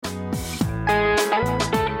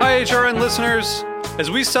HRN listeners.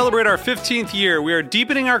 As we celebrate our 15th year, we are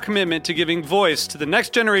deepening our commitment to giving voice to the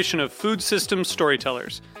next generation of food systems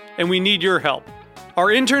storytellers, and we need your help. Our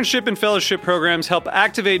internship and fellowship programs help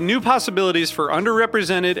activate new possibilities for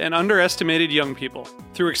underrepresented and underestimated young people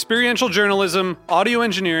through experiential journalism, audio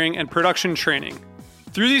engineering, and production training.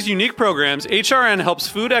 Through these unique programs, HRN helps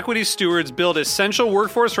food equity stewards build essential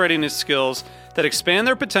workforce readiness skills that expand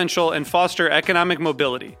their potential and foster economic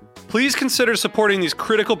mobility. Please consider supporting these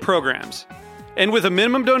critical programs. And with a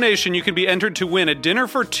minimum donation, you can be entered to win a dinner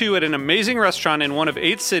for two at an amazing restaurant in one of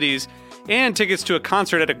 8 cities and tickets to a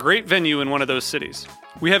concert at a great venue in one of those cities.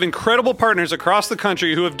 We have incredible partners across the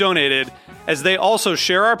country who have donated, as they also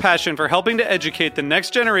share our passion for helping to educate the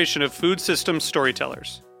next generation of food systems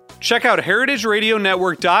storytellers. Check out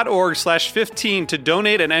heritageradionetwork.org/15 to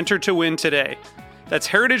donate and enter to win today. That's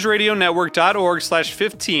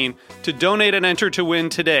heritageradionetwork.org/15 to donate and enter to win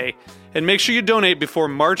today. And make sure you donate before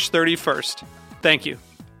March 31st. Thank you.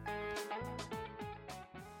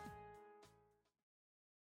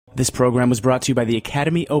 This program was brought to you by the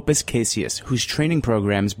Academy Opus Caseus, whose training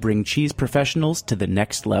programs bring cheese professionals to the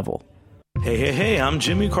next level. Hey, I'm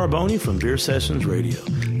Jimmy Carboni from Beer Sessions Radio.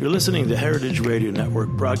 You're listening to Heritage Radio Network,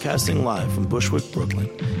 broadcasting live from Bushwick, Brooklyn.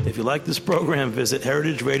 If you like this program, visit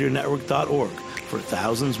heritageradionetwork.org for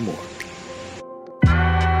thousands more.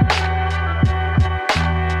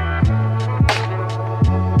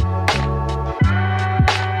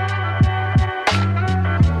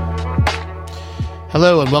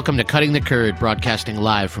 Hello and welcome to Cutting the Curd, broadcasting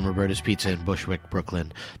live from Roberta's Pizza in Bushwick,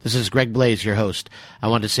 Brooklyn. This is Greg Blaze, your host. I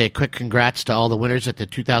want to say a quick congrats to all the winners at the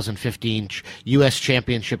 2015 U.S.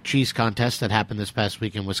 Championship Cheese Contest that happened this past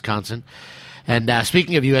week in Wisconsin. And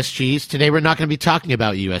speaking of U.S. cheese, today we're not going to be talking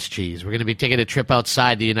about U.S. cheese. We're going to be taking a trip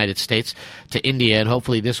outside the United States to India, and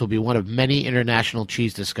hopefully this will be one of many international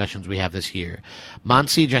cheese discussions we have this year.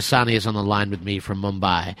 Mansi Jasani is on the line with me from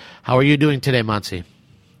Mumbai. How are you doing today, Mansi?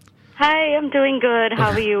 Hi, I'm doing good. How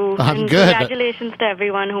are you? I'm good. Congratulations to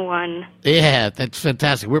everyone who won. Yeah, that's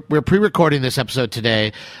fantastic. We're pre-recording this episode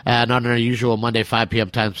today, not on our usual Monday 5 p.m.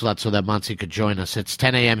 time slot so that Mansi could join us. It's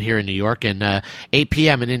 10 a.m. here in New York and 8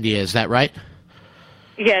 p.m. in India. Is that right?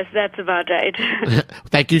 Yes, that's about right.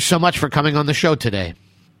 Thank you so much for coming on the show today.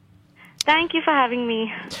 Thank you for having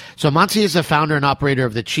me. So Mansi is the founder and operator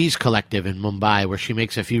of the Cheese Collective in Mumbai, where she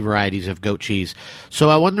makes a few varieties of goat cheese.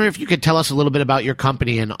 So I wonder if you could tell us a little bit about your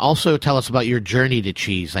company and also tell us about your journey to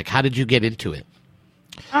cheese. Like, how did you get into it?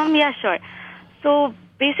 Yeah, sure. So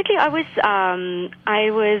basically, I was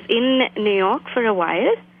in New York for a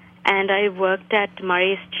while, and I worked at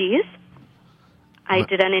Murray's Cheese. I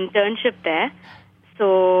did an internship there.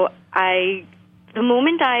 So the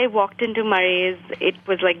moment I walked into Murray's, it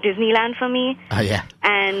was like Disneyland for me. Oh, yeah.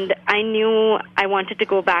 And I knew I wanted to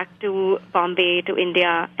go back to Bombay, to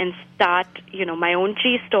India, and start, my own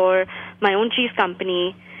cheese store, my own cheese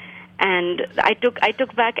company. And I took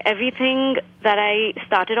back everything that I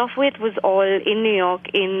started off with was all in New York,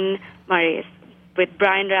 in Murray's, with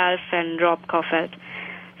Brian Ralph and Rob Caulfield.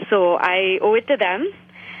 So I owe it to them.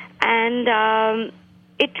 And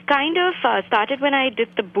it kind of started when I did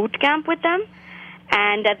the boot camp with them.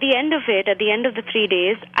 And at the end of the 3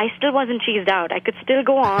 days, I still wasn't cheesed out. I could still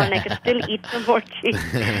go on. I could still eat some more cheese.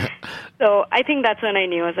 So I think that's when I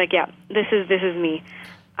knew. I was like, yeah, this is me.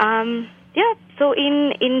 So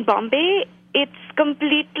in Bombay, it's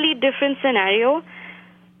completely different scenario.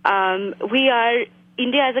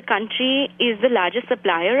 India as a country is the largest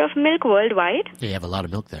supplier of milk worldwide. Yeah, you have a lot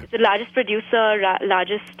of milk there. It's the largest producer,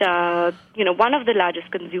 one of the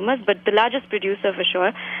largest consumers, but the largest producer for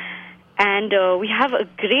sure. And we have a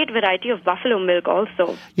great variety of buffalo milk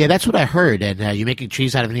also. Yeah, that's what I heard. And you making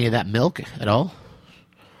cheese out of any of that milk at all?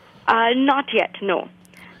 Not yet, no.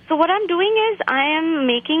 So what I'm doing is I am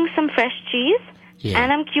making some fresh cheese,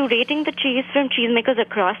 and I'm curating the cheese from cheesemakers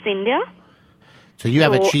across India. So you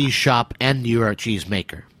have a cheese shop and you're a cheese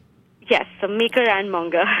maker? Yes, a maker and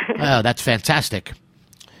monger. Oh, that's fantastic.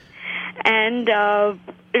 And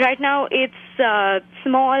right now it's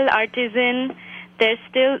small, artisan.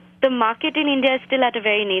 The market in India is still at a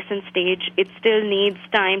very nascent stage. It still needs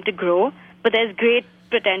time to grow, but there's great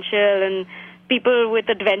potential, and people with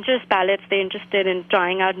adventurous palates, they're interested in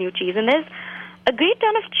trying out new cheese. And there's a great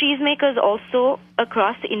ton of cheesemakers also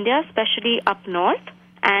across India, especially up north.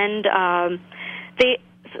 And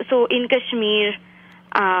so in Kashmir,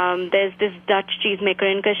 there's this Dutch cheesemaker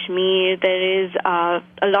in Kashmir. There is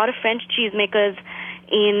a lot of French cheesemakers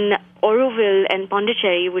in Auroville and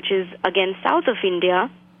Pondicherry, which is, again, south of India.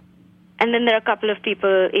 And then there are a couple of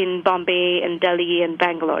people in Bombay and Delhi and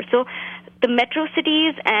Bangalore. So the metro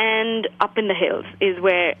cities and up in the hills is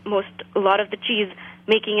where a lot of the cheese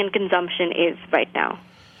making and consumption is right now.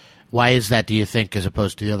 Why is that, do you think, as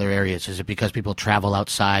opposed to the other areas? Is it because people travel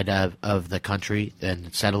outside of the country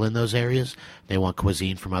and settle in those areas? They want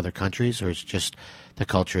cuisine from other countries, or is it just the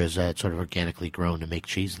culture is sort of organically grown to make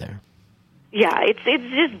cheese there? Yeah, it's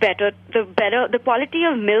just better. The quality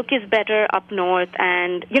of milk is better up north,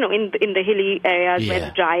 and in the hilly areas where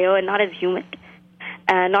it's drier and not as humid.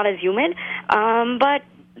 But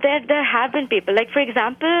there have been people, like for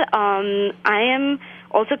example, I am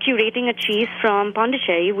also curating a cheese from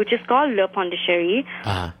Pondicherry, which is called Le Pondicherry,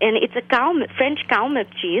 and it's a French cow milk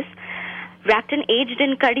cheese wrapped and aged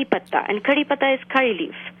in curry patta, and curry patta is curry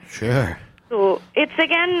leaf. Sure. So it's,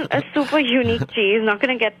 again, a super unique cheese. Not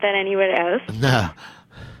going to get that anywhere else. No.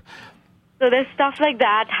 So there's stuff like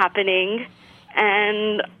that happening.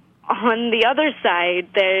 And on the other side,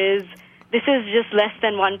 this is just less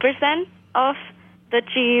than 1% of the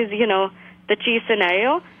cheese, the cheese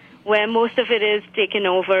scenario, where most of it is taken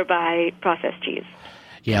over by processed cheese.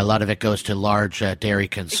 Yeah, a lot of it goes to large dairy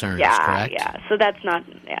concerns, correct? Yeah, so that's not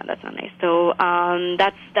nice. So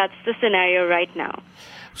that's the scenario right now.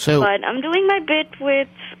 But I'm doing my bit with,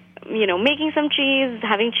 making some cheese,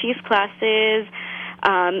 having cheese classes,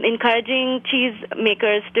 encouraging cheese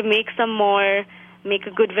makers to make some more, make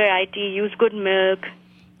a good variety, use good milk,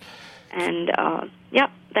 and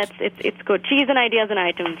it's good. Cheese and ideas and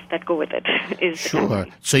items that go with it is sure.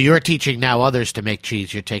 So you're teaching now others to make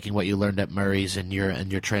cheese. You're taking what you learned at Murray's and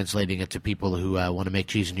you're translating it to people who want to make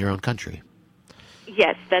cheese in your own country.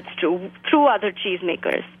 Yes, that's true. Through other cheese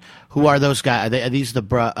makers. Who are those guys? Are these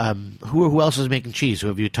who else is making cheese? Who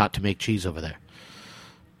have you taught to make cheese over there?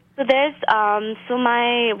 So there's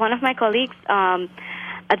one of my colleagues,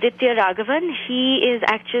 Aditya Raghavan. He is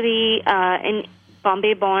actually an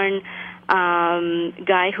Bombay-born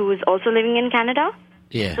guy who is also living in Canada.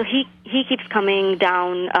 Yeah. So he keeps coming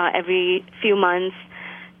down every few months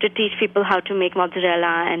to teach people how to make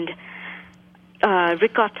mozzarella and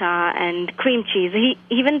ricotta and cream cheese. He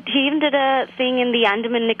even did a thing in the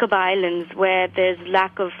Andaman Nicobar Islands where there's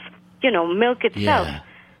lack of milk itself. Yeah.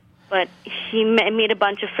 But he made a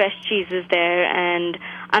bunch of fresh cheeses there, and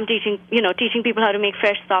I'm teaching people how to make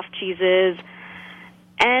fresh soft cheeses,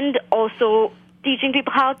 and also teaching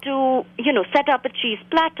people how to set up a cheese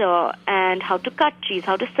platter and how to cut cheese,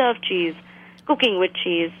 how to serve cheese, cooking with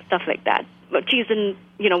cheese, stuff like that. But cheese and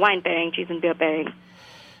wine pairing, cheese and beer pairing.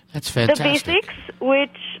 That's fantastic. The basics,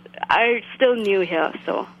 which are still new here.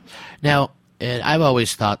 So now, I've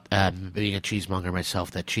always thought, being a cheesemonger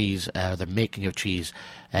myself, that cheese, the making of cheese,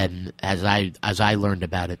 and as I learned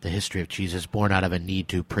about it, the history of cheese is born out of a need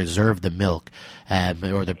to preserve the milk,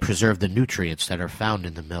 or to preserve the nutrients that are found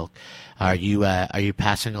in the milk. Are you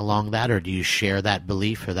passing along that, or do you share that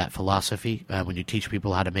belief or that philosophy when you teach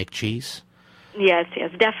people how to make cheese? Yes,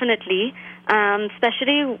 definitely.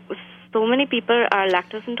 Especially, so many people are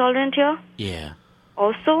lactose intolerant here. Yeah.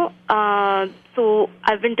 Also, so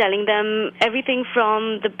I've been telling them everything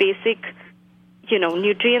from the basic,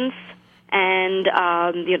 nutrients and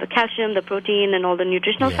the calcium, the protein, and all the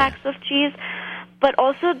nutritional facts of cheese, but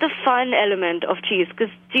also the fun element of cheese, because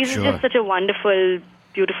cheese is just such a wonderful,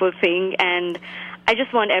 beautiful thing, and I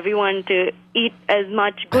just want everyone to eat as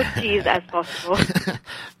much good cheese as possible.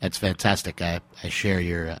 That's fantastic. I share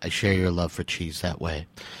your love for cheese that way.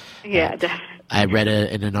 Yeah, definitely. I read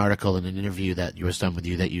in an article in an interview that was done with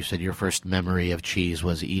you that you said your first memory of cheese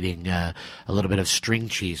was eating a little bit of string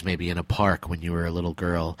cheese, maybe in a park when you were a little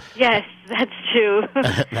girl. Yes, that's true.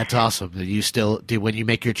 That's awesome. Do you still when you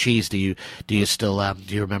make your cheese? Do you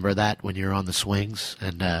remember that when you're on the swings?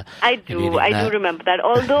 And I do. I do remember that.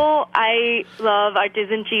 Although I love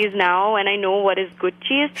artisan cheese now, and I know what is good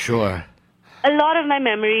cheese. Sure. A lot of my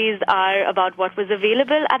memories are about what was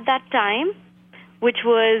available at that time, which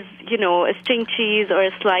was, a string cheese or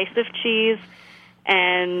a slice of cheese.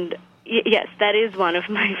 And yes, that is one of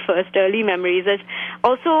my first early memories.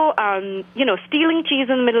 Also, stealing cheese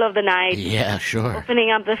in the middle of the night. Yeah, sure.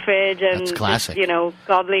 Opening up the fridge and that's classic. Just,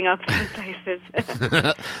 gobbling up some slices.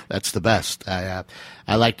 That's the best. I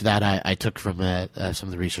liked that. I took from some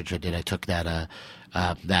of the research I did. I took that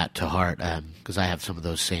to heart because I have some of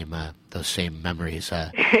those same memories.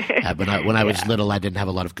 But when I was little, I didn't have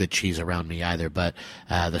a lot of good cheese around me either. But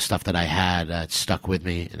the stuff that I had stuck with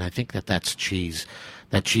me, and I think that's cheese.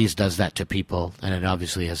 That cheese does that to people, and it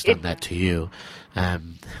obviously has done that to you,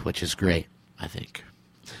 which is great, I think.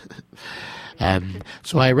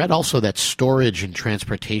 So I read also that storage and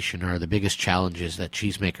transportation are the biggest challenges that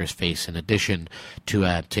cheesemakers face in addition to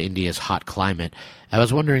India's hot climate. I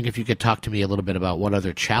was wondering if you could talk to me a little bit about what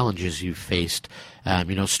other challenges you've faced,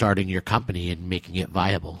 starting your company and making it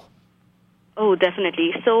viable. Oh,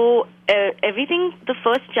 definitely. So the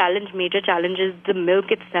first major challenge is the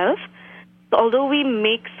milk itself. So although we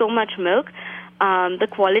make so much milk, the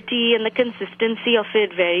quality and the consistency of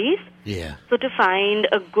it varies. Yeah. So to find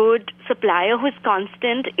a good supplier who is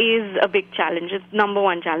constant is a big challenge. It's number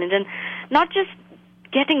one challenge. And not just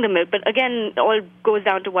getting the milk, but again, all goes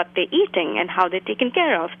down to what they're eating and how they're taken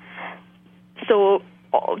care of. So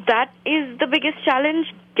that is the biggest challenge,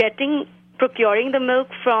 procuring the milk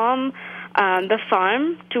from the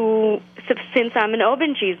farm since I'm an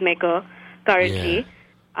urban cheesemaker currently. Yeah.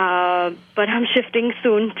 But I'm shifting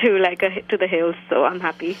soon to the hills, so I'm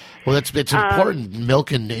happy. Well, it's important.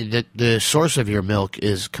 Milk and the source of your milk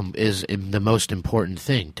is the most important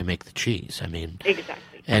thing to make the cheese. I mean,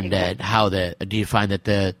 exactly. And how do you find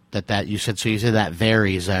that you said that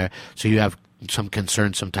varies? So you have some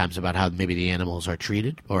concern sometimes about how maybe the animals are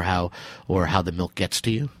treated, or how the milk gets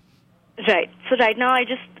to you. Right. So right now I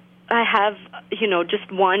have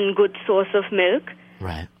just one good source of milk.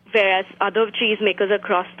 Right. Whereas other cheesemakers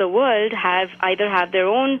across the world either have their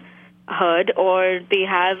own herd, or they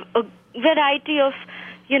have a variety of,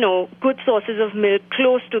 good sources of milk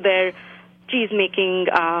close to their cheesemaking,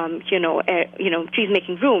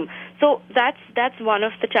 cheesemaking room. So that's one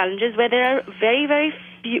of the challenges, where there are very, very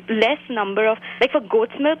less number of, like for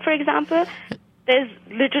goat's milk, for example, there's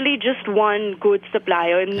literally just one good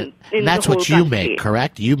supplier in that's the whole what you country. make,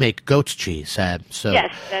 correct? You make goat's cheese. So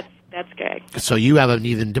yes, that's correct. So you have an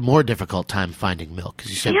even more difficult time finding milk, because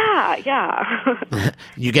you said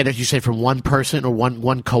you get it. You say from one person or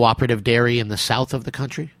one cooperative dairy in the south of the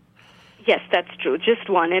country. Yes, that's true. Just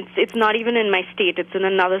one. It's not even in my state. It's in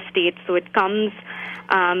another state. So it comes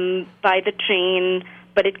by the train,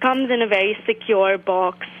 but it comes in a very secure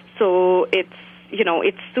box. So it's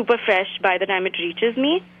super fresh by the time it reaches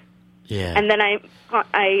me. Yeah. And then I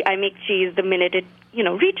make cheese the minute it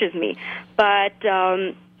reaches me. But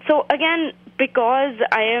so again, because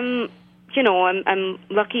I am I'm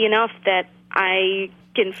lucky enough that I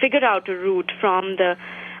can figure out a route from the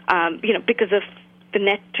because of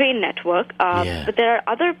the train network. But there are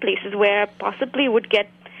other places where I possibly would get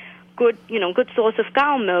good source of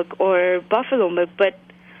cow milk or buffalo milk,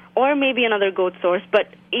 or maybe another goat source, but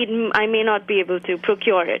I may not be able to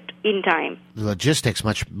procure it in time. The logistics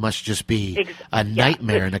must just be a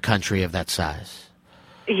nightmare in a country of that size.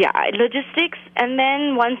 Yeah, logistics, and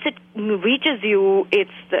then once it reaches you,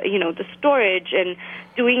 it's the storage, and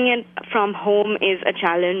doing it from home is a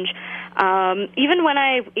challenge. Even when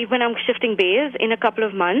I'm shifting bays in a couple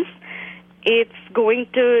of months, it's going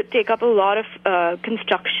to take up a lot of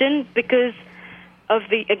construction because of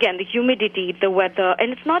the humidity, the weather,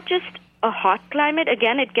 and it's not just a hot climate.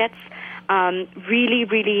 Again, it gets really,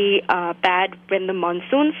 really bad when the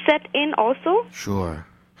monsoons set in also. Sure.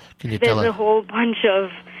 There's a whole bunch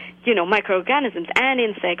of, microorganisms and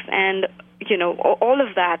insects and, all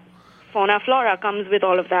of that. Fauna, flora comes with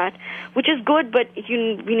all of that, which is good, but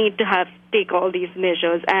we need to take all these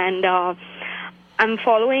measures. And I'm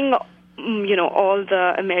following, all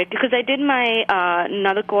the American, because I did my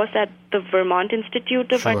another course at the Vermont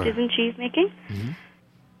Institute of Artisan Cheesemaking. Mm-hmm.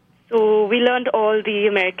 So we learned all the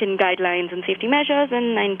American guidelines and safety measures,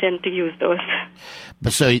 and I intend to use those.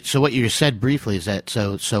 But so what you said briefly is that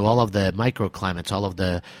so all of the microclimates, all of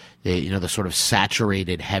the sort of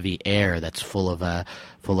saturated heavy air that's full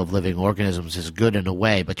of living organisms is good in a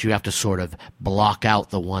way, but you have to sort of block out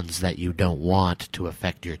the ones that you don't want to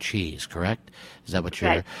affect your cheese. Correct? Is that what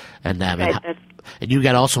you're? Right. And Right. And you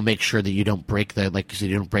got to also make sure that you don't break you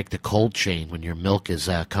don't break the cold chain when your milk is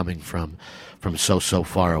coming from so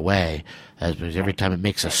far away. Because every time it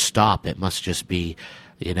makes a stop, it must just be,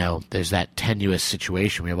 there's that tenuous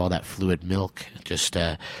situation. We have all that fluid milk. Just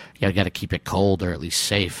you got to keep it cold or at least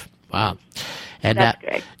safe. Wow. And That's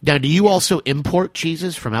great. Now, do you also import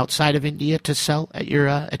cheeses from outside of India to sell at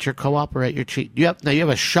your co-op or at your cheese? You have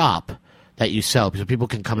a shop that you sell, so people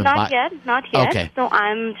can come and buy? Not yet. Okay. So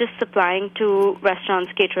I'm just supplying to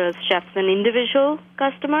restaurants, caterers, chefs, and individual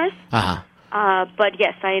customers. Uh-huh. But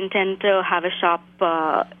yes, I intend to have a shop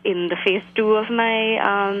in the phase 2 of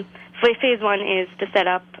my... phase 1 is to set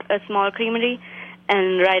up a small creamery,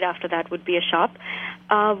 and right after that would be a shop.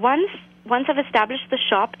 Once I've established the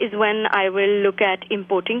shop is when I will look at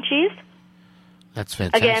importing cheese. That's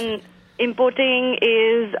fantastic. Again, importing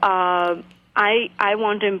is... I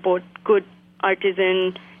want to import good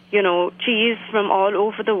artisan, cheese from all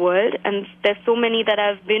over the world, and there's so many that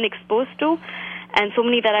I've been exposed to, and so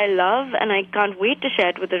many that I love, and I can't wait to share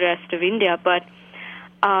it with the rest of India. But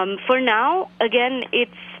for now, again,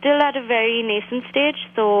 it's still at a very nascent stage,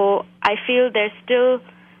 so I feel there's still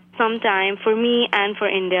some time for me and for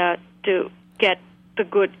India to get the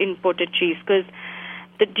good imported cheese, because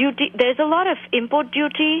there's a lot of import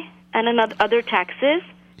duty and other taxes.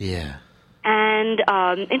 Yeah. And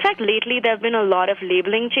in fact, lately there have been a lot of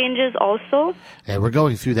labeling changes also. Yeah, we're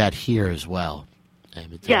going through that here as well.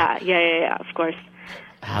 Yeah, of course.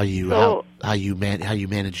 How you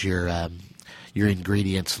manage your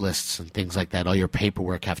ingredients lists and things like that. All your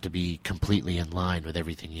paperwork have to be completely in line with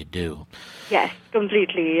everything you do. Yes,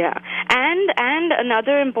 completely, yeah. And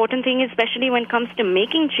another important thing, especially when it comes to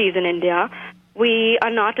making cheese in India, we are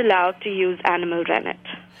not allowed to use animal rennet.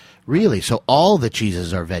 Really? So all the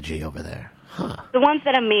cheeses are veggie over there? Huh. The ones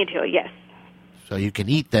that are made here, yes. So you can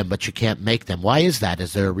eat them, but you can't make them. Why is that?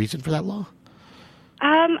 Is there a reason for that law?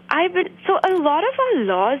 So a lot of our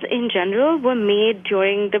laws in general were made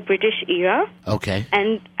during the British era. Okay.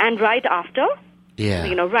 And right after. Yeah.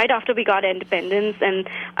 Right after we got independence, and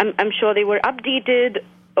I'm sure they were updated,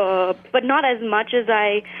 but not as much as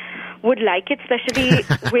I would like it, especially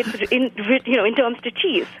in terms to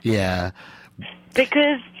cheese. Yeah.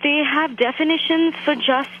 Because they have definitions for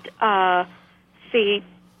just, say,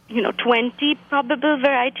 20 probable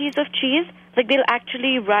varieties of cheese. Like, they'll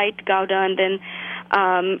actually write Gouda, and then,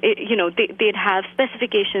 they'd have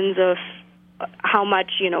specifications of how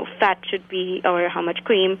much, fat should be, or how much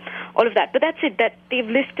cream, all of that. But that's it. That they've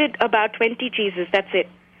listed about 20 cheeses. That's it.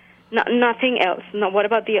 Nothing else. No, what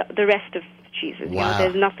about the rest of cheeses? Wow.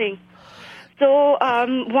 There's nothing. So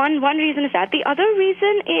one reason is that. The other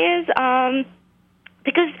reason is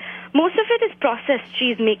because most of it is processed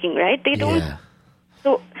cheese making, right? They don't. Yeah.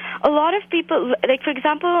 So a lot of people, like, for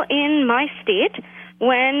example, in my state,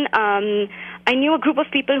 when I knew a group of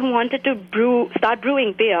people who wanted to start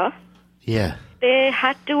brewing beer, yeah, they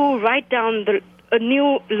had to write down a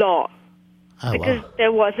new law because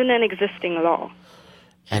there wasn't an existing law.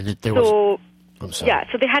 And there was. I'm sorry.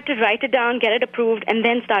 Yeah, so they had to write it down, get it approved, and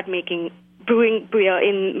then start brewing beer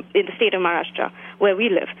in the state of Maharashtra, where we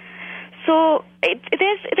live. So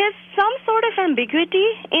there's some sort of ambiguity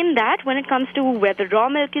in that when it comes to whether raw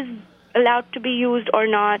milk is allowed to be used or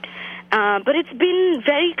not. But it's been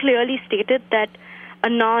very clearly stated that a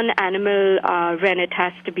non-animal rennet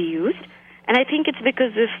has to be used. And I think it's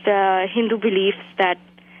because of the Hindu beliefs that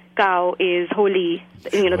cow is holy.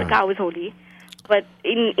 The cow is holy. But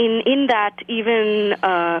in that, even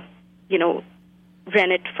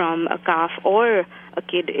rennet from a calf or a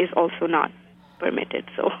kid is also not permitted.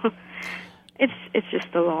 So it's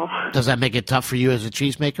just the law. Does that make it tough for you as a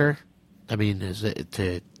cheesemaker? I mean, is it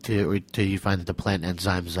do you find that the plant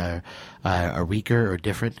enzymes are weaker or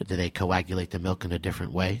different? Do they coagulate the milk in a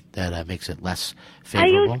different way that makes it less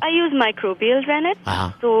favorable? I use microbial rennet,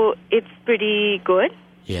 so it's pretty good.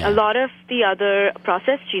 Yeah. A lot of the other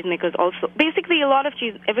processed cheesemakers also. Basically, a lot of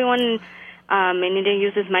cheese. Everyone in India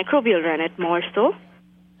uses microbial rennet more so,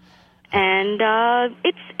 and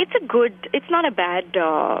it's not a bad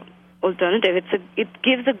alternative. It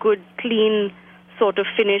gives a good clean sort of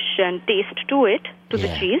finish and taste to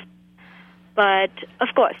the cheese. But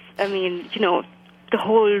of course, I mean, the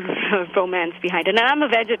whole romance behind it. And I'm a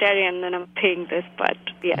vegetarian, and I'm saying this, but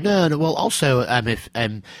yeah. No. Well, also, if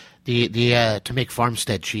to make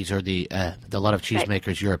farmstead cheese, or a lot of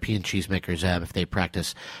cheesemakers, European cheesemakers, if they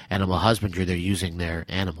practice animal husbandry, they're using their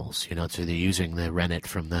animals. So they're using the rennet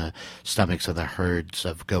from the stomachs of the herds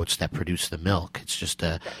of goats that produce the milk. It's just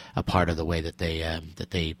a part of the way that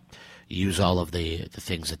they use all of the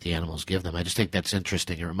things that the animals give them. I just think that's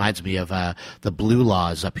interesting. It reminds me of the blue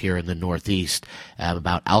laws up here in the Northeast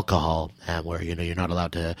about alcohol, where you're not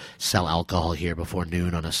allowed to sell alcohol here before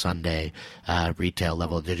noon on a Sunday, retail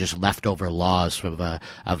level. They're just leftover laws from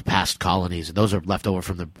of past colonies, and those are left over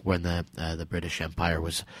from when the British Empire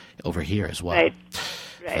was over here as well. Right.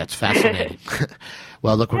 That's fascinating.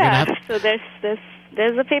 Well, look, we're gonna have. So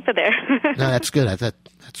there's a paper there. No, that's good.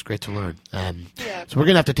 That's great to learn. So we're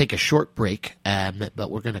going to have to take a short break,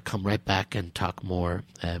 but we're going to come right back and talk more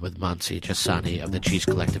with Mansi Jasani of the Cheese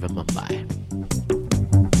Collective in Mumbai.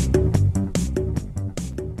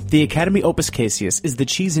 The Academy Opus Caseus is the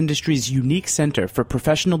cheese industry's unique center for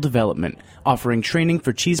professional development, offering training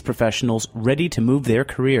for cheese professionals ready to move their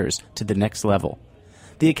careers to the next level.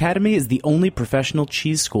 The Academy is the only professional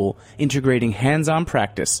cheese school integrating hands-on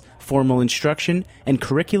practice, formal instruction, and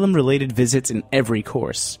curriculum-related visits in every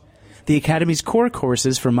course. The Academy's core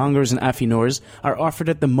courses for mongers and affineurs are offered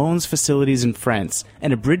at the Mons facilities in France,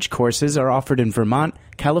 and abridged courses are offered in Vermont,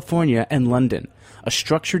 California, and London. A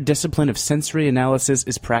structured discipline of sensory analysis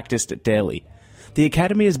is practiced daily. The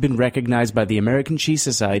Academy has been recognized by the American Cheese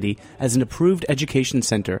Society as an approved education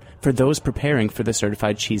center for those preparing for the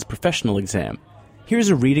Certified Cheese Professional exam. Here's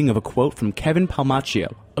a reading of a quote from Kevin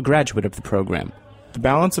Palmaccio, a graduate of the program. The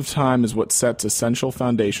balance of time is what sets essential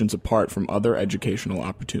foundations apart from other educational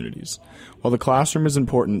opportunities. While the classroom is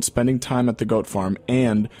important, spending time at the goat farm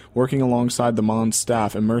and working alongside the Mons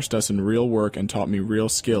staff immersed us in real work and taught me real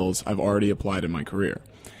skills I've already applied in my career.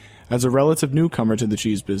 As a relative newcomer to the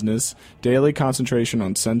cheese business, daily concentration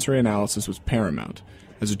on sensory analysis was paramount.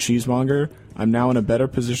 As a cheesemonger, I'm now in a better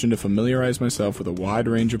position to familiarize myself with a wide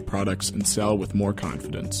range of products and sell with more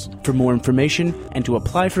confidence. For more information and to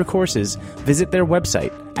apply for courses, visit their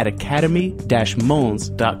website at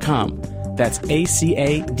academy-mons.com. That's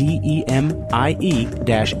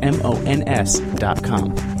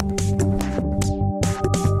academie-mons.com.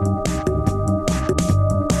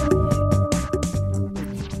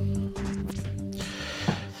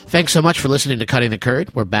 Thanks so much for listening to Cutting the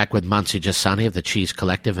Curd. We're back with Mansi Jasani of the Cheese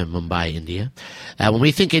Collective in Mumbai, India. When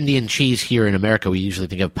we think Indian cheese here in America, we usually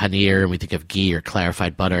think of paneer and we think of ghee or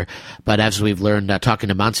clarified butter. But as we've learned talking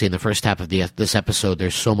to Mansi in the first half of this episode,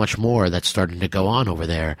 there's so much more that's starting to go on over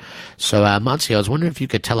there. So, Mansi, I was wondering if you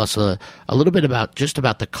could tell us a little bit about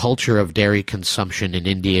the culture of dairy consumption in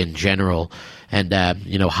India in general, and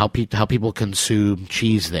how people consume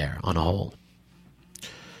cheese there on a whole.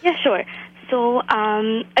 Yeah, sure. So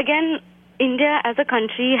again, India as a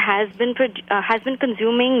country has been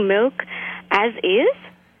consuming milk as is.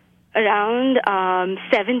 Around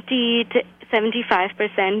 70 to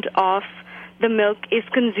 75% of the milk is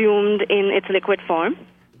consumed in its liquid form,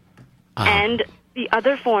 and the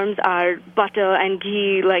other forms are butter and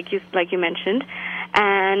ghee, like you mentioned,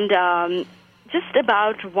 and just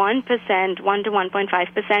about 1%, 1 to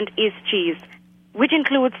 1.5% is cheese, which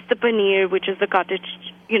includes the paneer, which is the cottage,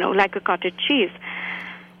 like a cottage cheese.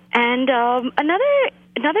 And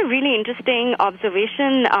another really interesting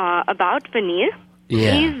observation about paneer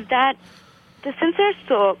is that since there's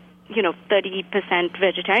 30%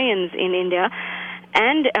 vegetarians in India,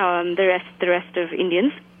 and the rest of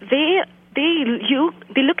Indians, they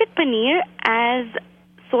look at paneer as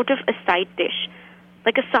sort of a side dish,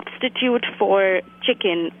 like a substitute for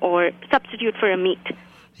chicken or substitute for a meat.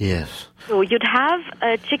 Yes. So you'd have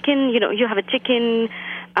a chicken, you have a chicken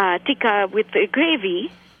tikka with a gravy.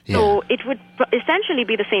 Yeah. So it would essentially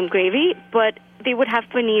be the same gravy, but they would have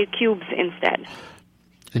paneer cubes instead.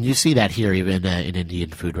 And you see that here even in Indian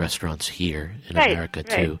food restaurants here in America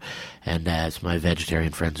too. And as my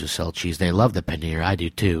vegetarian friends who sell cheese, they love the paneer. I do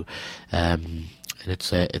too. And it's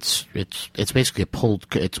basically a pulled.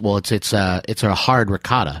 It's a hard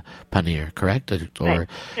ricotta paneer, correct? Or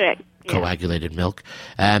correct. Coagulated milk.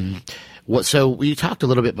 So we talked a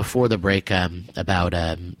little bit before the break about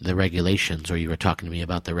the regulations, or you were talking to me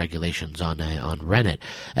about the regulations on rennet.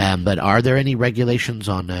 But are there any regulations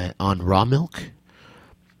on raw milk?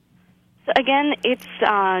 So again, it's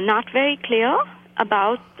not very clear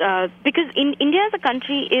about because in India as a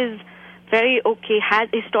country is very okay,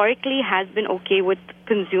 historically has been okay with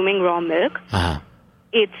consuming raw milk. Uh-huh.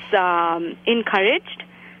 It's encouraged,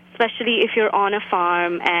 especially if you're on a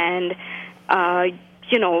farm and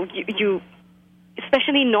you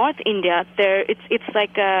especially North India, there it's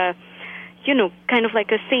like a kind of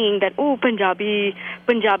like a saying that Punjabi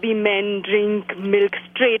men drink milk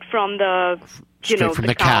straight from the from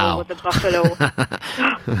the cow or the buffalo,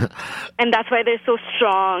 and that's why they're so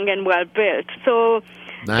strong and well built. So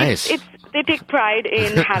nice. They take pride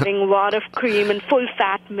in having a lot of cream and full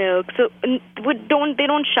fat milk. So they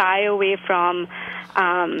don't shy away from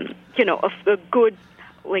a good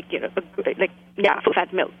full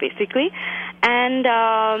fat milk basically. And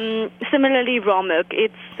similarly, raw milk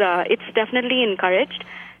it's definitely encouraged.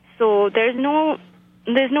 So there's no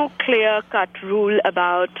clear cut rule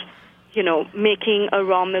about making a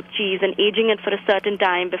raw milk cheese and aging it for a certain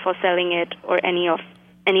time before selling it or any of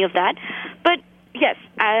that. But yes,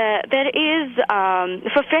 there is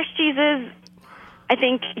for fresh cheeses. I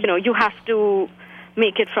think you have to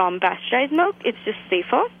make it from pasteurized milk. It's just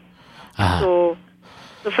safer. Uh-huh. So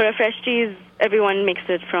for a fresh cheese, everyone makes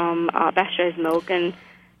it from pasteurized milk, and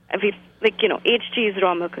aged cheese,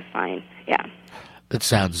 raw milk is fine. Yeah. That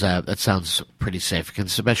sounds pretty safe,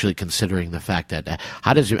 especially considering the fact that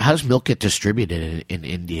how does milk get distributed in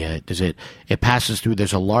India? Does it passes through?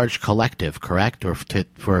 There's a large collective, correct? Or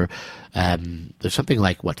there's something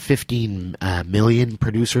like 15 million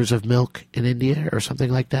producers of milk in India, or something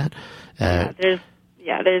like that. There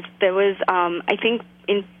was I think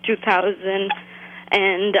in 2000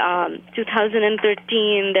 and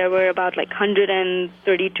 2013 there were about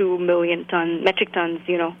 132 million metric tons.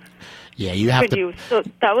 Yeah, you have produced. So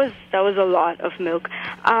that was a lot of milk.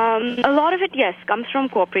 A lot of it, yes, comes from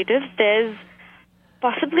cooperatives. There's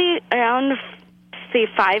possibly around, say,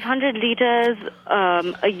 500 liters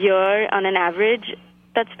a year on an average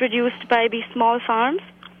that's produced by these small farms.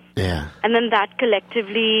 Yeah. And then that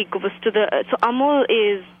collectively goes to so Amul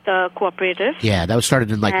is the cooperative. Yeah, that was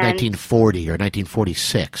started in like 1940 or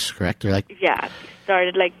 1946, correct? Or like yeah,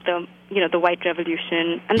 started like the White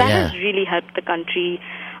Revolution, and that has really helped the country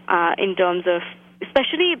in terms of,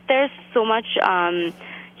 especially there's so much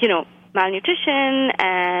malnutrition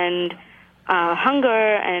and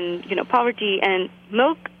hunger and poverty, and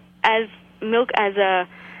milk as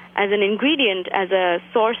an ingredient, as a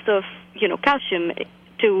source of calcium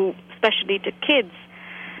especially to kids.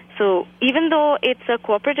 So even though it's a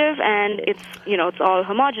cooperative and it's all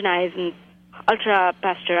homogenized and ultra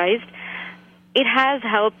pasteurized, it has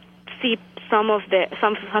helped seep some of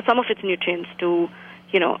its nutrients to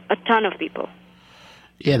a ton of people.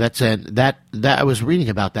 Yeah, that I was reading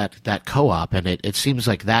about that co-op, and it seems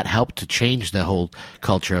like that helped to change the whole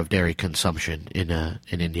culture of dairy consumption in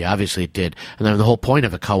India. Obviously, it did, and then the whole point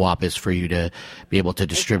of a co-op is for you to be able to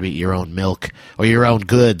distribute your own milk or your own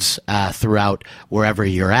goods throughout wherever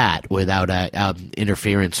you're at without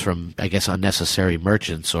interference from, I guess, unnecessary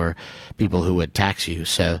merchants or people who would tax you.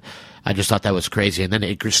 So I just thought that was crazy. And then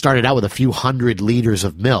it started out with a few hundred liters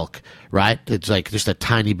of milk, right? It's like just a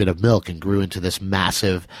tiny bit of milk and grew into this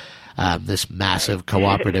massive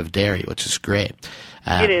cooperative dairy, which is great.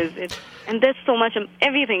 It is. And there's so much,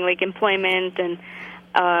 everything like employment and,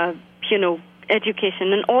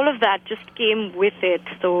 education and all of that just came with it.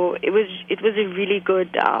 So it was a really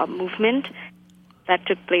good movement that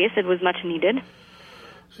took place. It was much needed.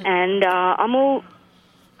 And Amul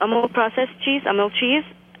processed cheese, Amul cheese,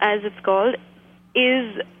 as it's called,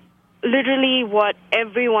 is literally what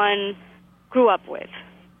everyone grew up with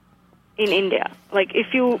in India. Like,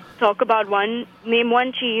 if you talk about name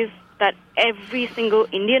one cheese that every single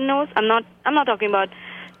Indian knows. I'm not talking about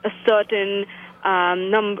a certain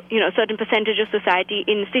certain percentage of society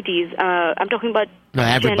in cities. I'm talking about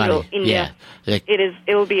general India. Yeah.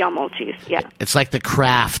 It will be Amul cheese. Yeah. It's like the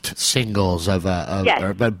Kraft singles but yes.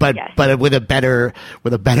 with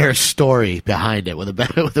a better story behind it, with a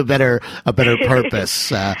better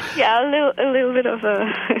purpose. A little bit of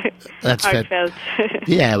a heartfelt.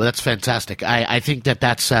 Yeah, well, that's fantastic. I think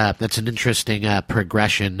that's an interesting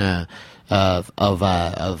progression of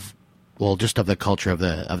the culture of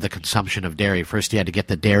the consumption of dairy. First, you had to get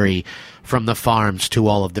the dairy from the farms to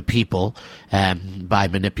all of the people by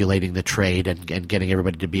manipulating the trade and getting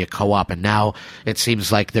everybody to be a co-op. And now it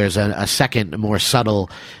seems like there's a second, more subtle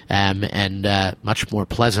and much more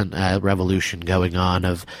pleasant revolution going on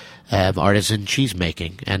of artisan cheese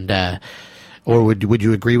making. And or would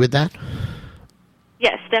you agree with that?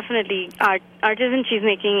 Yes, definitely. Artisan cheese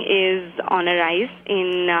making is on a rise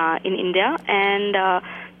in India, and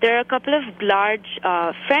there are a couple of large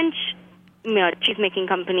French cheese-making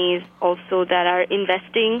companies also that are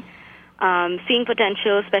investing, seeing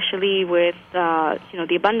potential, especially with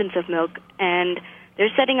the abundance of milk. And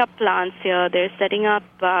they're setting up plants here. They're setting up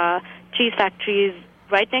cheese factories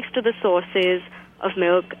right next to the sources of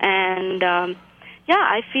milk. And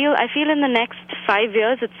I feel in the next 5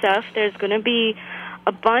 years itself, there's going to be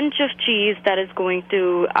a bunch of cheese that is going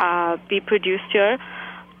to be produced here.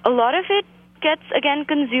 A lot of it gets again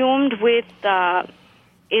consumed with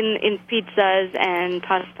in pizzas and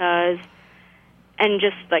pastas and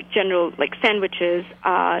just like general like sandwiches,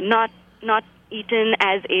 not eaten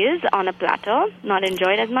as is on a platter, not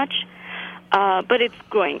enjoyed as much, but it's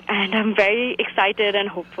growing, and I'm very excited and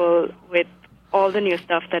hopeful with all the new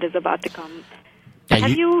stuff that is about to come.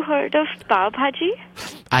 Have you heard of pav bhaji?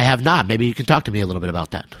 I have not. Maybe you can talk to me a little bit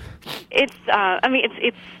about that. It's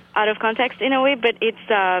it's out of context in a way, but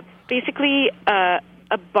it's basically a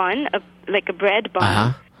bun, like a bread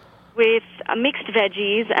bun, with mixed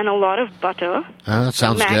veggies and a lot of butter. That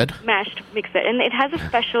sounds good. Mashed mixed veg, and it has a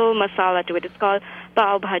special masala to it. It's called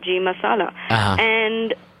pav bhaji masala,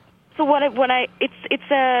 and so it's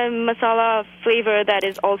a masala flavor that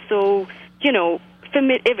is also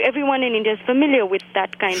everyone in India is familiar with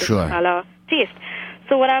that kind of masala taste.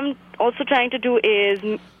 So what I'm also trying to do is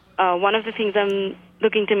one of the things I'm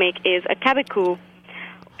looking to make is a kabiku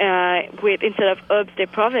with, instead of herbes de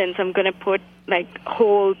Provence, I'm going to put like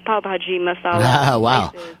whole pav bhaji masala. Wow,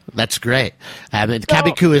 spices. That's great.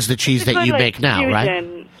 Kabiku is the cheese that you make now, fusion.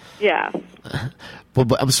 Right? Yeah. Well,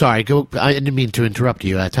 I'm sorry. I didn't mean to interrupt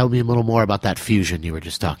you. Tell me a little more about that fusion you were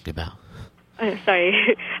just talking about.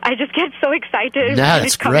 Sorry, I just get so excited when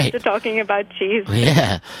it comes to talking about cheese.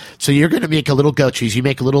 Yeah. So you're going to make a little goat cheese. You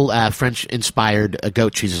make little French-inspired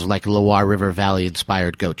goat cheeses, like Loire River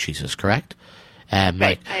Valley-inspired goat cheeses, correct?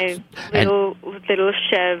 Right. Little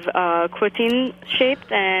chèvre croûtine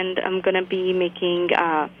shaped, and I'm going to be making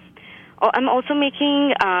I'm also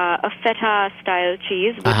making a feta-style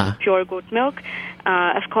cheese with pure goat milk.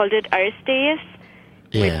 I've called it Artisan,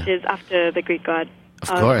 which is after the Greek god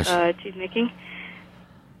of cheese making.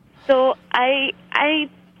 So I'm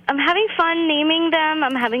having fun naming them.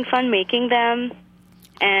 I'm having fun making them,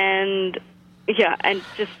 and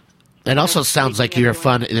just. It also sounds like you're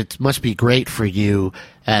fun. It must be great for you,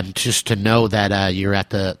 just to know that you're at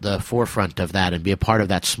the forefront of that and be a part of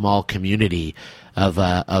that small community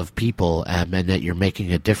of people, and that you're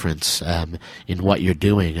making a difference in what you're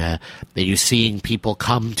doing. That you're seeing people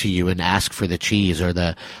come to you and ask for the cheese, or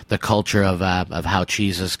the culture of how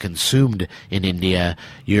cheese is consumed in India.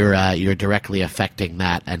 You're directly affecting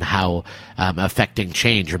that, and how affecting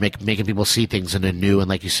change, or making people see things in a new and,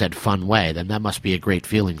 like you said, fun way. Then that must be a great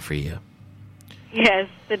feeling for you. Yes,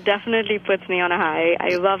 it definitely puts me on a high.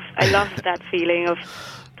 I love that feeling of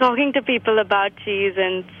talking to people about cheese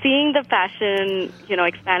and seeing the passion,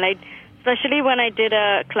 expand. Especially when I did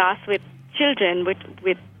a class with children, with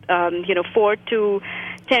 4 to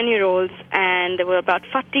 10-year-olds, and there were about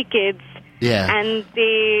 40 kids. Yeah. And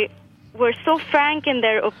they were so frank in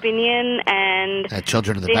their opinion, and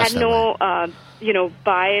children are the they best. Had no,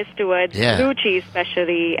 bias towards blue cheese,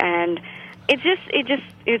 especially, and it's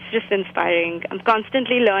just inspiring. I'm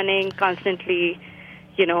constantly learning, constantly,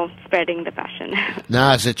 spreading the passion.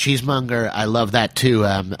 No, as a cheesemonger, I love that too.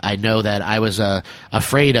 I know that I was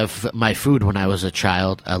afraid of my food when I was a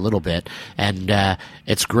child, a little bit, and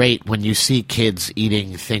it's great when you see kids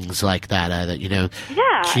eating things like that.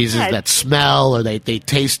 Cheeses that smell, or they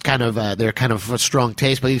taste kind of they're kind of a strong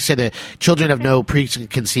taste. But you said that children have no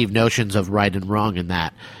preconceived notions of right and wrong, in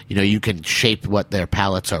that you can shape what their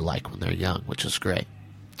palates are like when they're young, which is great.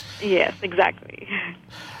 Yes, exactly.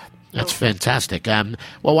 That's fantastic. I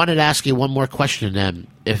wanted to ask you one more question.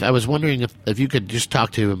 If I was wondering if you could just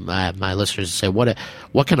talk to my listeners and say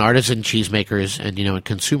what can artisan cheesemakers and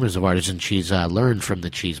consumers of artisan cheese learn from the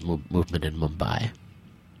cheese movement in Mumbai?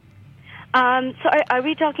 So are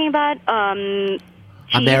we talking about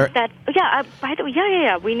cheese that? Yeah. By the way,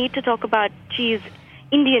 yeah. We need to talk about cheese,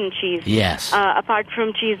 Indian cheese. Yes. Apart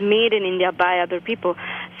from cheese made in India by other people.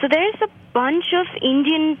 So there's a bunch of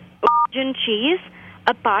Indian origin cheese.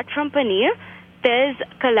 Apart from paneer, there's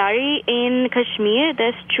kalari in Kashmir,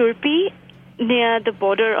 there's churpi near the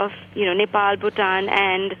border of Nepal, Bhutan,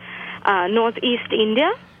 and northeast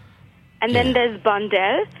India, and then there's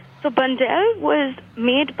bandel. So bandel was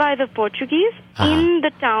made by the Portuguese in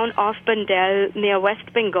the town of Bandel near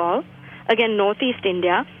West Bengal, again northeast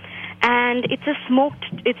India, and it's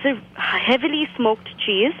a heavily smoked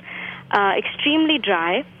cheese, extremely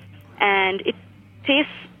dry, and it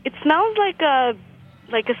smells like a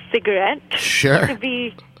cigarette. Sure. To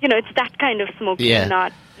be, it's that kind of smoky,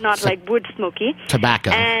 not like wood smoky.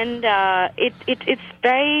 Tobacco. And it's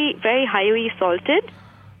very, very highly salted,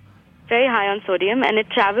 very high on sodium, and it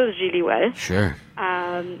travels really well. Sure.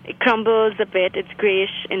 It crumbles a bit. It's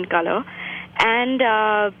grayish in color. And,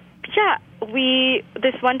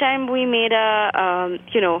 this one time we made a,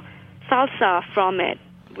 salsa from it.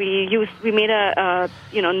 We made a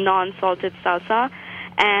non-salted salsa,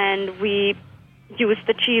 and we used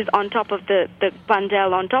the cheese on top of the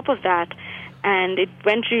bandel on top of that, and it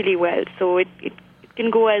went really well. So it can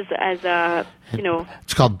go as a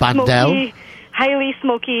it's called bandel, highly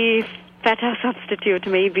smoky feta substitute,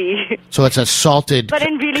 maybe. So it's a salted, but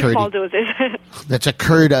in really small doses. That's a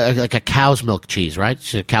curd, like a cow's milk cheese, right?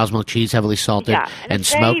 So cow's milk cheese, heavily salted and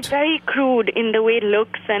smoked. Very, very crude in the way it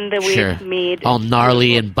looks and the way it's made. All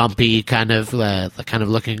gnarly and bumpy, kind of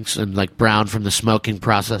looking, and like brown from the smoking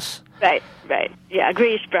process. Right. Yeah,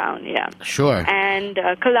 grayish brown, yeah. Sure. And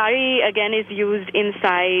kalari, again, is used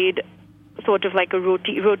inside sort of like a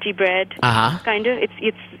roti bread, kind of.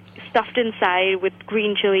 It's stuffed inside with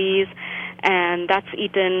green chilies, and that's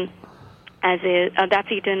eaten as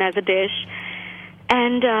a dish.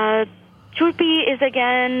 And churpi is,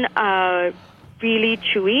 again, really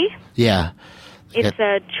chewy. Yeah. It's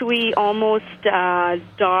a chewy, almost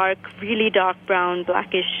dark, really dark brown,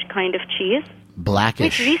 blackish kind of cheese.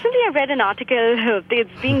 Blackish. Which recently I read an article,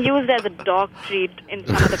 it's being used as a dog treat in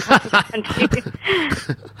some of the parts of the country.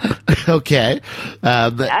 Okay.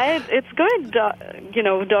 It's good.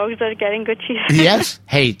 Dogs are getting good cheese. Yes.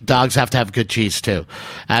 Hey, dogs have to have good cheese too.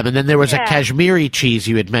 And then there was a Kashmiri cheese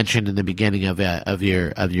you had mentioned in the beginning of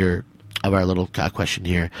our little question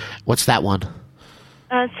here. What's that one?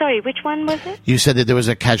 Sorry, which one was it? You said that there was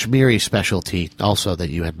a Kashmiri specialty also that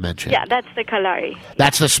you had mentioned. Yeah, that's the kalari.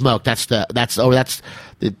 That's the smoke. No.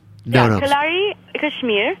 Kalari,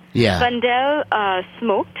 Kashmir. Yeah. Bandel,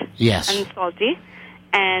 smoked. Yes. And salty.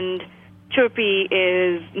 And churpi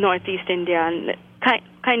is northeast India and kind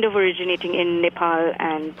kind of originating in Nepal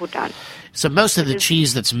and Bhutan. So most of the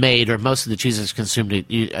cheese that's made, or most of the cheese that's consumed,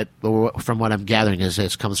 from what I'm gathering, is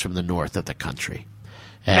it comes from the north of the country.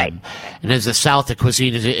 Right. And is the south the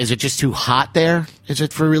cuisine? Is it just too hot there? Is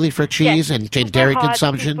it for cheese yes, and dairy hot,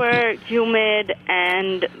 consumption? Super humid,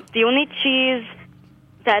 and the only cheese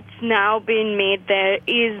that's now being made there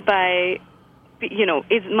is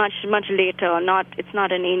is much later. It's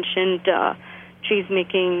not an ancient cheese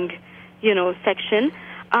making section.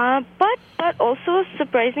 But also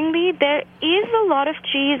surprisingly, there is a lot of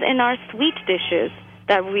cheese in our sweet dishes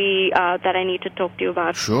that I need to talk to you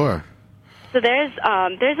about. Sure. So there's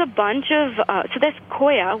a bunch of there's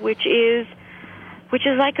Khoya, which is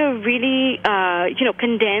like a really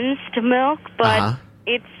condensed milk, but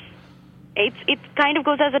it kind of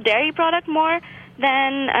goes as a dairy product more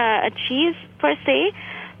than a cheese per se,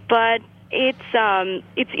 but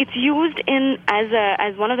it's used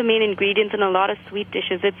as one of the main ingredients in a lot of sweet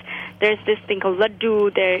dishes. There's this thing called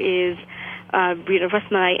laddu. There is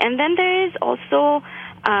rasmalai, and then there is also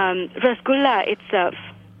rasgulla itself,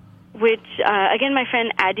 which again my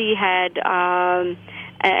friend Addy had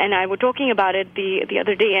and I were talking about it the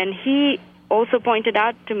other day, and he also pointed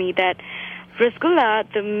out to me that rasgulla,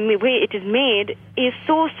 the way it is made, is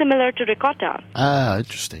so similar to ricotta. Ah,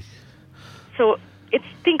 interesting. So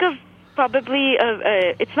think of probably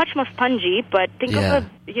it's much more spongy, but think of a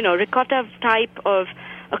ricotta type of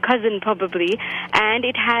a cousin probably, and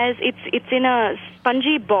it's in a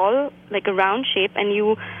spongy ball, like a round shape, and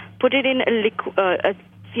you put it in a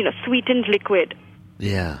sweetened liquid.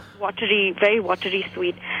 Yeah. Watery, very watery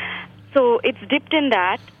sweet. So it's dipped in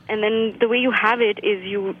that, and then the way you have it is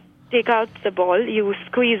you take out the ball, you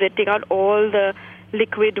squeeze it, take out all the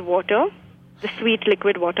liquid water, the sweet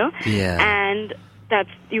liquid water, and that's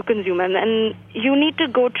you consume. And you need to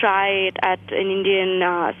go try it at an Indian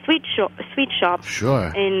sweet shop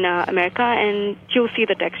sure. in America, and you'll see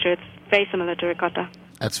the texture. It's very similar to ricotta.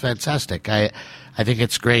 That's fantastic. I think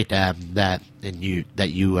it's great that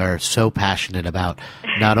you are so passionate about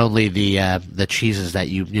not only the cheeses that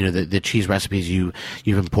the cheese recipes you've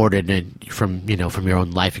imported from your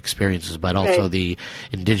own life experiences, but also the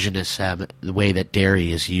indigenous the way that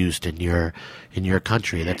dairy is used in your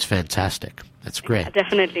country. That's fantastic. That's great. Yeah,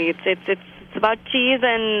 definitely, it's about cheese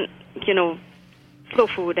and slow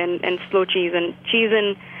food and slow cheese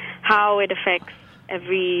and how it affects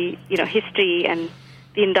every history and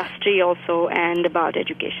the industry also, and about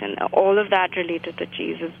education. All of that related to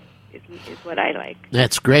cheese is what I like.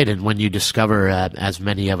 That's great, and when you discover, as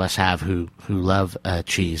many of us have who love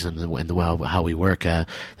cheese and how we work,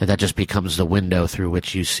 that just becomes the window through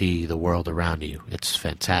which you see the world around you. It's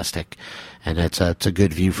fantastic, and it's a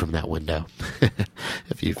good view from that window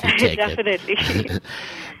if you take Definitely. it.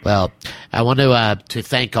 Well, I want to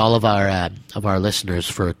thank all of our listeners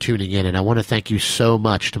for tuning in, and I want to thank you so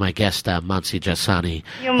much to my guest, Mansi Jasani.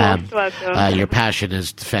 You're most welcome. Your passion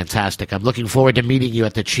is fantastic. I'm looking forward to meeting you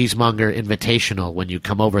at the Cheesemonger Invitational when you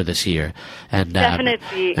come over this year. And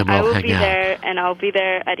definitely, and we'll I will hang be out. there, and I'll be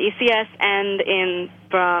there at ECS and in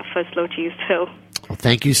Bra for slow cheese. So. Well,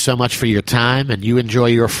 thank you so much for your time, and you enjoy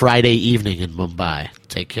your Friday evening in Mumbai.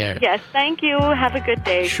 Take care. Yes, thank you. Have a good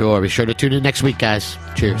day. Sure. Be sure to tune in next week, guys.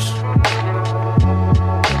 Cheers.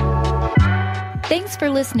 Thanks for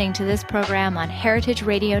listening to this program on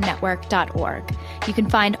heritageradionetwork.org. You can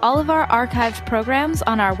find all of our archived programs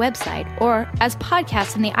on our website or as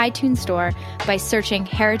podcasts in the iTunes Store by searching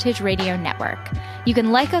Heritage Radio Network. You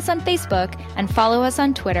can like us on Facebook and follow us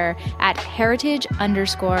on Twitter at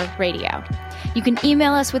heritage_radio. You can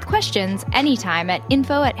email us with questions anytime at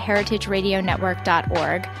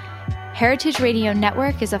info@heritageradionetwork.org. Heritage Radio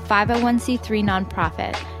Network is a 501c3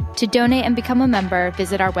 nonprofit. To donate and become a member,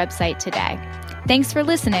 visit our website today. Thanks for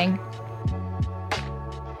listening.